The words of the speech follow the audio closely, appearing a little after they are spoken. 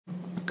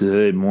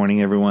Good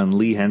morning, everyone.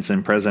 Lee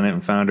Henson, president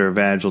and founder of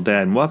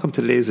AgileDad, and welcome to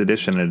today's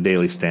edition of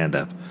Daily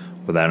Stand-Up.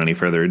 Without any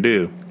further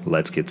ado,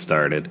 let's get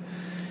started.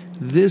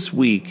 This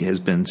week has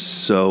been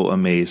so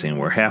amazing.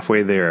 We're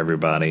halfway there,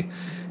 everybody,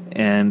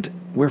 and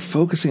we're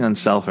focusing on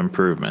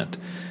self-improvement.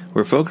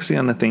 We're focusing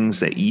on the things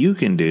that you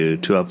can do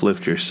to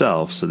uplift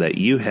yourself so that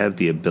you have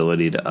the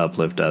ability to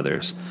uplift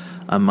others.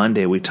 On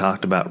Monday, we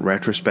talked about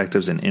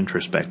retrospectives and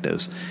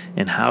introspectives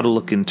and how to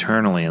look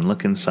internally and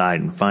look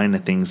inside and find the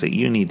things that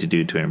you need to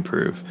do to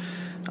improve.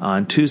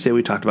 On Tuesday,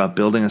 we talked about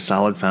building a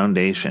solid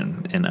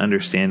foundation and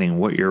understanding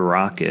what your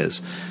rock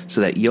is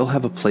so that you'll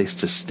have a place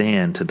to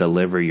stand to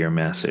deliver your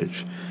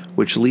message.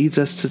 Which leads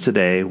us to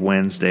today,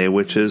 Wednesday,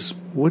 which is,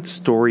 what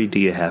story do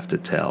you have to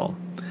tell?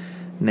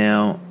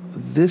 Now,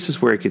 this is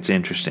where it gets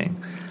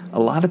interesting. A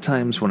lot of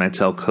times when I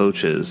tell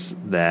coaches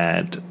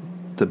that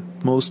the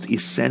most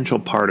essential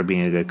part of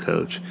being a good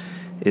coach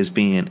is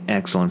being an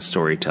excellent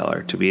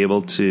storyteller, to be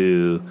able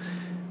to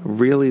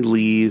really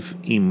leave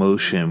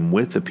emotion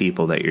with the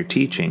people that you're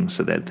teaching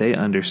so that they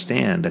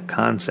understand a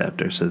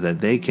concept, or so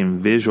that they can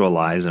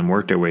visualize and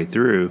work their way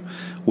through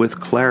with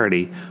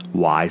clarity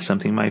why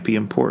something might be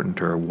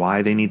important, or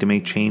why they need to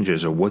make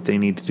changes, or what they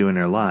need to do in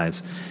their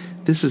lives.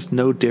 This is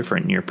no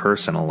different in your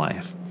personal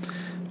life.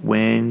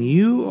 When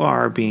you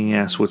are being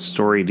asked what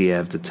story do you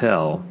have to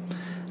tell,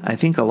 I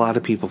think a lot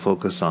of people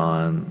focus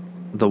on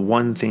the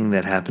one thing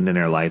that happened in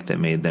their life that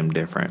made them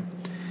different.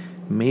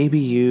 Maybe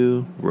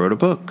you wrote a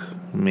book.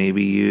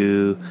 Maybe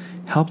you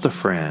helped a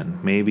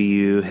friend. Maybe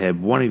you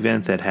had one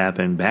event that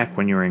happened back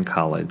when you were in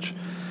college.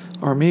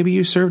 Or maybe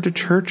you served a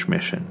church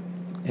mission.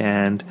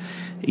 And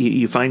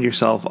you find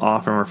yourself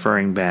often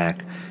referring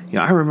back,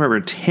 I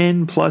remember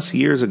 10 plus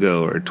years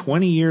ago or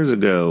 20 years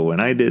ago when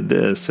I did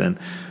this. And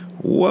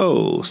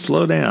whoa,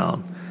 slow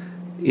down.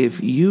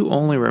 If you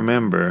only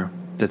remember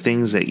the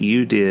things that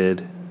you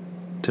did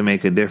to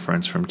make a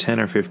difference from 10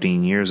 or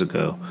 15 years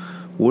ago,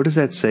 what does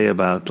that say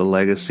about the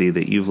legacy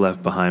that you've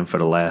left behind for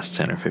the last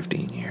 10 or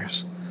 15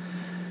 years?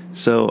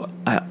 So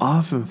I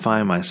often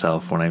find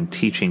myself when I'm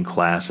teaching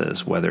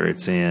classes, whether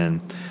it's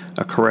in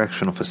a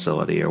correctional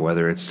facility or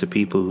whether it's to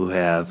people who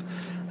have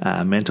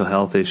mental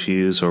health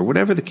issues or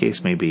whatever the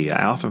case may be,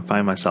 I often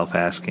find myself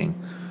asking,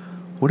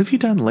 what have you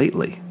done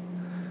lately?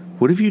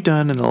 What have you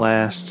done in the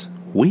last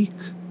week?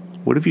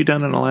 What have you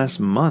done in the last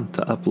month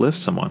to uplift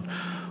someone?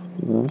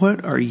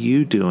 What are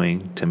you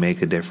doing to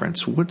make a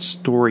difference? What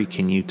story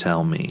can you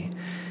tell me?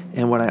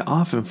 And what I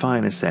often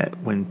find is that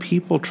when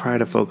people try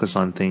to focus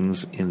on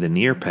things in the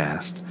near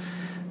past,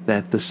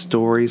 that the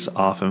stories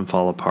often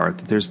fall apart,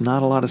 that there's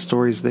not a lot of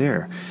stories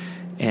there.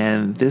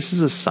 And this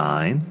is a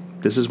sign,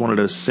 this is one of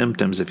those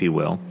symptoms, if you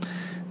will,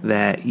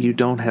 that you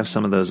don't have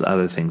some of those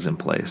other things in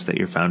place, that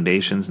your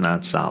foundation's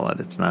not solid,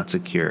 it's not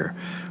secure,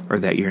 or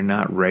that you're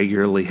not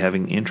regularly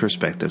having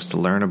introspectives to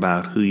learn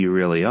about who you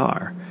really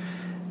are.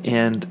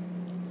 And,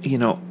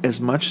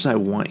 as much as I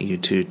want you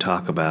to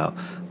talk about,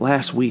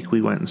 last week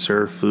we went and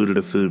served food at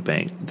a food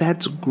bank,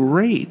 that's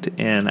great,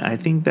 and I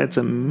think that's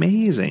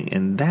amazing,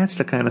 and that's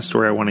the kind of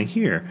story I want to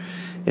hear.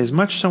 As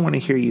much as I want to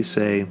hear you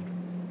say,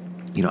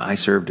 I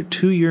served a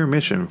 2-year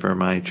mission for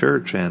my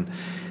church, and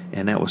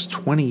that was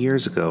 20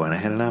 years ago, and I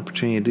had an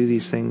opportunity to do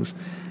these things,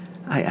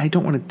 I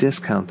don't want to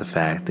discount the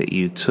fact that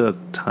you took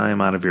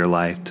time out of your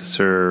life to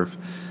serve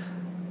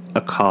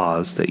a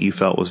cause that you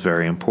felt was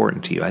very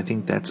important to you. I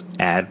think that's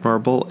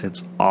admirable.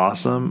 It's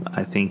awesome.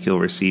 I think you'll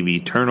receive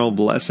eternal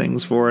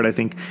blessings for it. I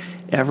think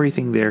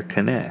everything there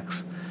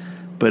connects.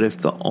 But if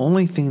the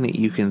only thing that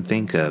you can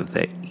think of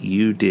that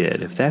you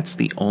did, if that's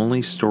the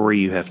only story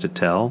you have to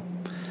tell,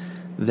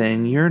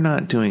 then you're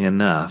not doing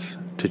enough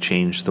to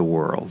change the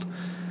world.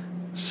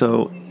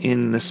 So,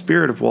 in the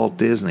spirit of Walt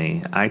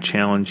Disney, I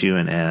challenge you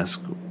and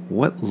ask,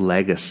 what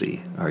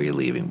legacy are you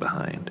leaving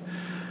behind?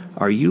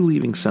 Are you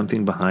leaving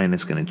something behind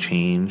that's going to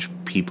change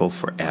people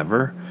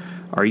forever?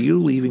 Are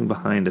you leaving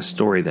behind a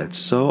story that's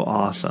so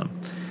awesome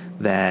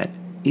that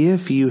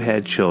if you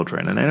had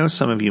children, and I know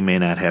some of you may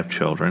not have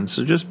children,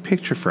 so just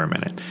picture for a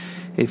minute,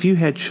 if you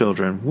had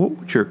children, what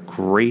would your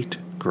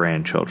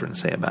great-grandchildren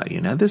say about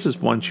you? Now, this is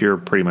once you're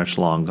pretty much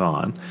long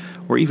gone,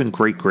 or even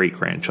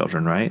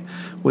great-great-grandchildren, right?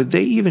 Would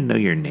they even know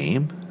your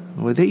name?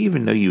 Would they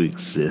even know you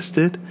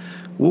existed?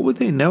 What would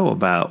they know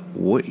about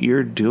what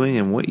you're doing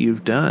and what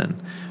you've done?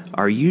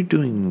 Are you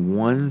doing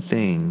one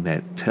thing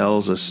that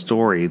tells a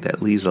story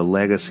that leaves a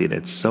legacy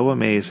that's so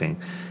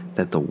amazing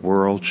that the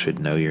world should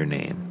know your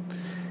name?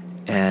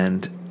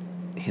 And,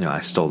 I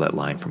stole that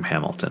line from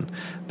Hamilton,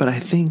 but I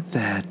think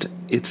that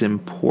it's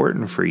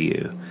important for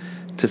you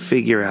to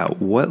figure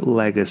out what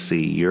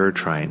legacy you're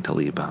trying to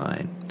leave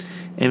behind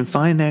and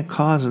find that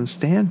cause and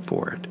stand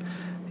for it.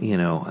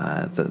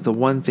 The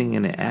one thing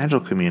in the Agile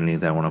community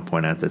that I want to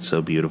point out that's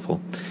so beautiful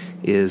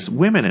is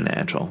women in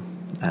Agile.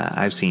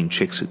 I've seen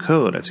Chicks Who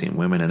Code, I've seen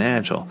Women in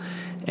Agile,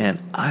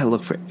 and I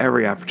look for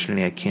every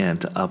opportunity I can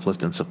to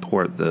uplift and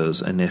support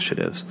those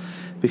initiatives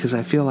because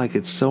I feel like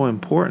it's so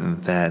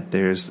important that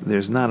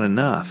there's not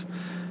enough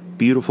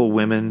beautiful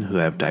women who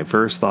have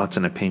diverse thoughts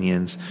and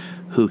opinions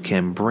who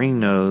can bring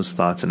those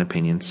thoughts and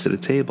opinions to the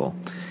table.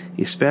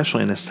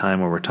 especially in this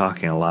time where we're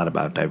talking a lot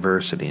about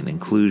diversity and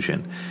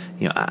inclusion.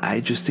 I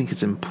just think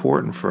it's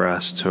important for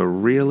us to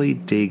really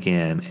dig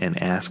in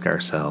and ask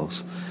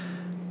ourselves,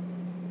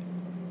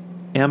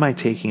 am I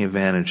taking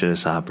advantage of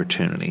this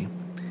opportunity?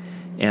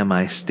 Am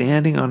I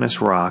standing on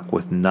this rock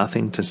with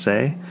nothing to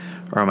say?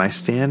 Or am I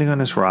standing on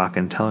this rock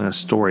and telling a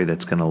story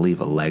that's going to leave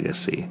a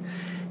legacy?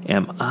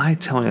 Am I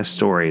telling a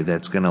story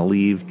that's going to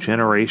leave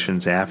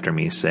generations after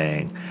me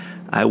saying,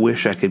 I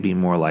wish I could be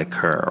more like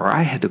her, or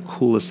I had the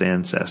coolest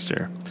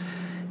ancestor?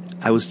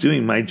 I was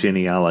doing my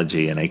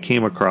genealogy and I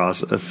came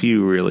across a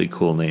few really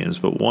cool names,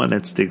 but one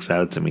that sticks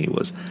out to me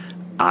was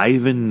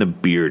Ivan the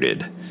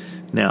Bearded.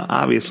 Now,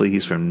 obviously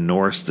he's from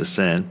Norse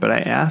descent, but I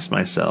asked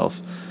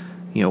myself,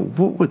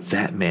 what would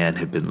that man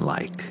have been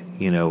like?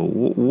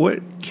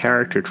 What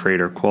character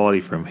trait or quality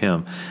from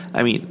him?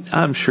 I mean,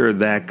 I'm sure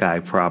that guy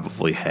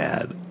probably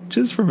had,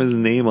 just from his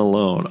name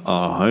alone,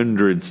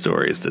 100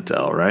 stories to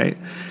tell, right?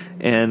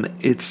 And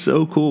it's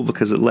so cool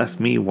because it left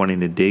me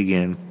wanting to dig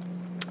in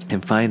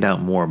and find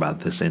out more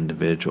about this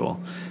individual.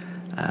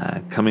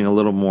 Coming a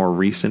little more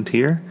recent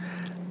here,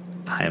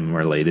 I'm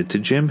related to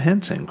Jim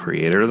Henson,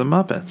 creator of the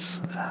Muppets.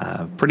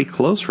 Pretty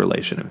close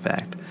relation, in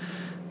fact.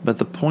 But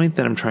the point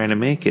that I'm trying to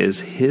make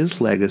is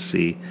his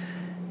legacy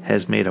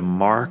has made a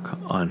mark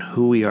on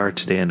who we are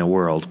today in the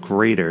world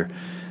greater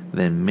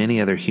than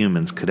many other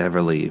humans could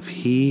ever leave.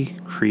 He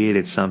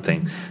created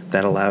something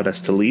that allowed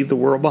us to leave the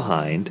world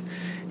behind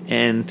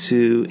and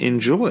to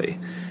enjoy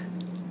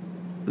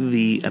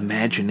the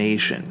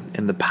imagination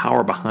and the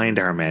power behind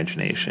our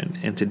imagination,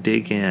 and to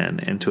dig in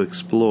and to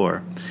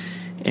explore.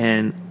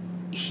 And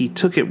he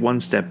took it one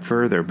step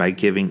further by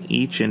giving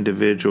each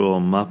individual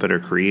Muppet or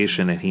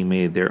creation that he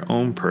made their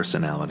own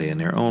personality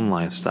and their own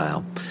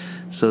lifestyle,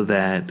 so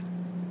that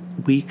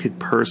we could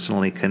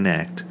personally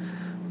connect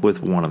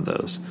with one of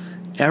those.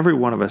 Every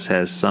one of us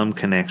has some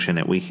connection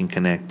that we can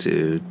connect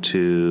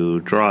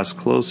to draw us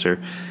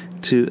closer,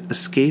 to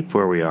escape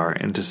where we are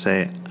and to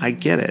say, I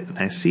get it, and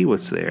I see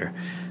what's there.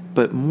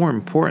 But more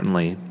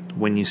importantly,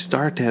 when you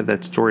start to have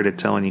that story to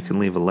tell and you can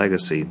leave a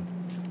legacy,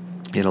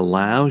 it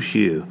allows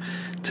you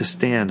to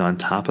stand on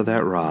top of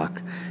that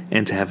rock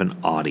and to have an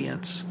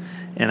audience.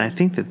 And I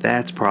think that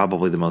that's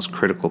probably the most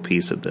critical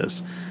piece of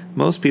this.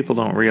 Most people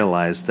don't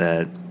realize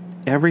that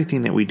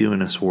everything that we do in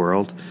this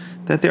world,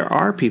 that there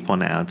are people on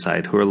the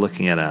outside who are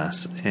looking at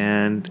us.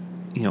 And,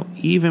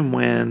 even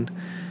when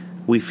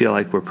we feel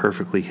like we're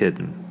perfectly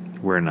hidden,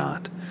 we're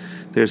not.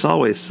 There's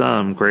always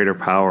some greater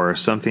power or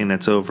something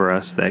that's over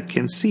us that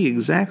can see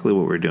exactly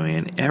what we're doing.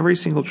 And every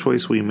single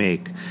choice we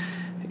make,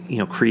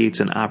 creates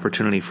an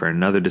opportunity for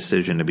another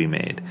decision to be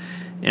made.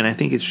 And I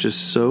think it's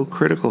just so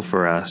critical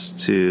for us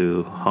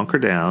to hunker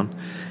down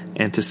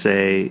and to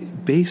say,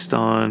 based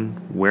on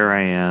where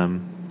I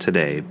am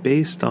today,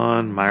 based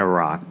on my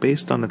rock,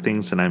 based on the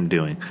things that I'm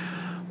doing,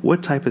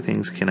 what type of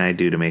things can I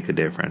do to make a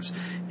difference?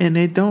 And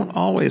they don't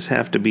always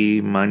have to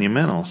be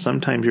monumental.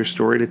 Sometimes your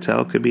story to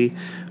tell could be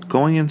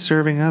going and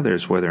serving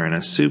others, whether in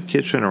a soup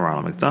kitchen or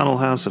Ronald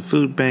McDonald House, a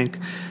food bank,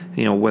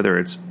 whether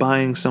it's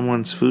buying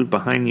someone's food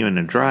behind you in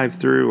a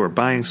drive-thru or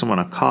buying someone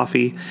a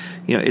coffee.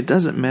 It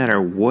doesn't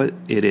matter what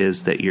it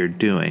is that you're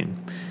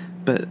doing.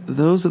 But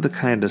those are the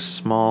kind of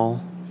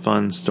small,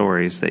 fun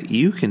stories that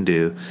you can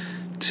do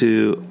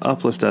to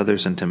uplift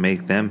others and to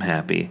make them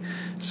happy,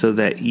 so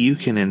that you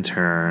can in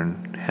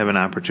turn have an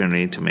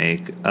opportunity to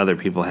make other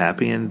people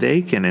happy, and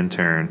they can in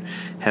turn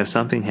have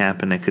something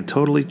happen that could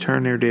totally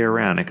turn their day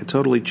around. It could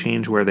totally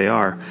change where they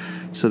are,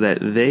 so that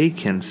they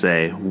can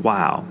say,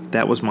 wow,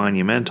 that was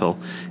monumental,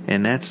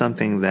 and that's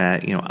something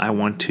that I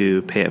want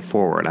to pay it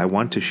forward. I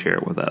want to share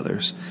it with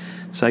others.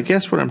 So I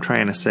guess what I'm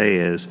trying to say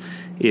is,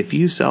 if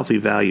you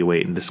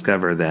self-evaluate and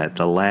discover that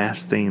the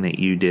last thing that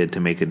you did to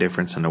make a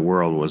difference in the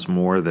world was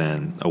more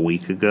than a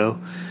week ago,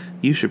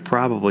 you should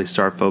probably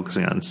start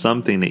focusing on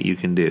something that you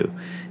can do.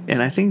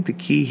 And I think the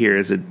key here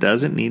is it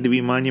doesn't need to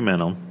be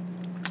monumental.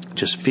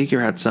 Just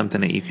figure out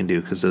something that you can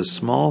do, because those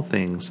small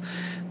things,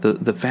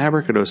 the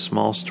fabric of those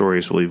small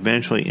stories will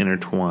eventually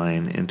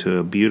intertwine into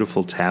a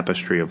beautiful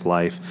tapestry of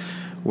life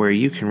where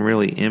you can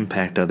really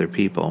impact other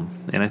people.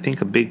 And I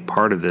think a big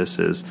part of this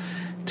is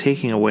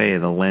taking away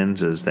the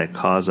lenses that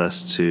cause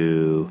us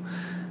to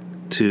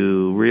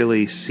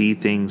really see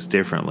things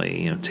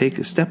differently. Take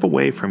a step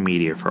away from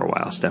media for a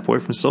while, step away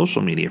from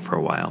social media for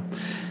a while,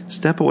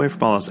 step away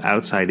from all those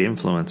outside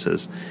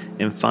influences,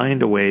 and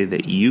find a way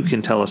that you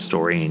can tell a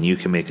story and you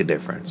can make a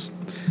difference.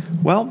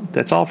 Well,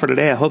 that's all for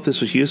today. I hope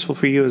this was useful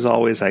for you. As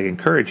always, I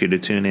encourage you to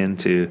tune in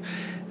to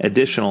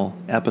additional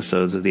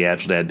episodes of the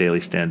AgileDad Daily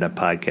Stand-Up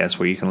Podcast,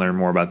 where you can learn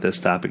more about this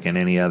topic and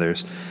any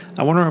others.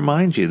 I want to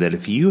remind you that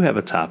if you have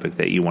a topic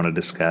that you want to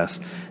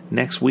discuss,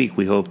 next week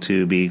we hope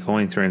to be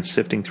going through and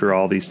sifting through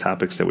all these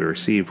topics that we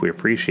received. We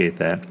appreciate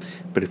that.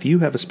 But if you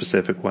have a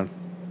specific one,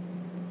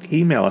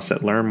 email us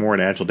at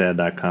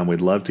learnmore@agiledad.com.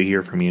 We'd love to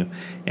hear from you,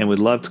 and we'd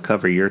love to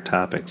cover your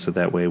topic, so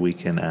that way we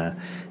can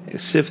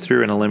sift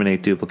through and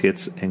eliminate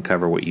duplicates and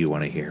cover what you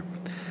want to hear.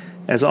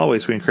 As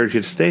always, we encourage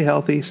you to stay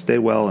healthy, stay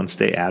well, and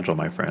stay agile,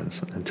 my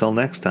friends. Until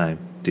next time,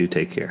 do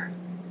take care.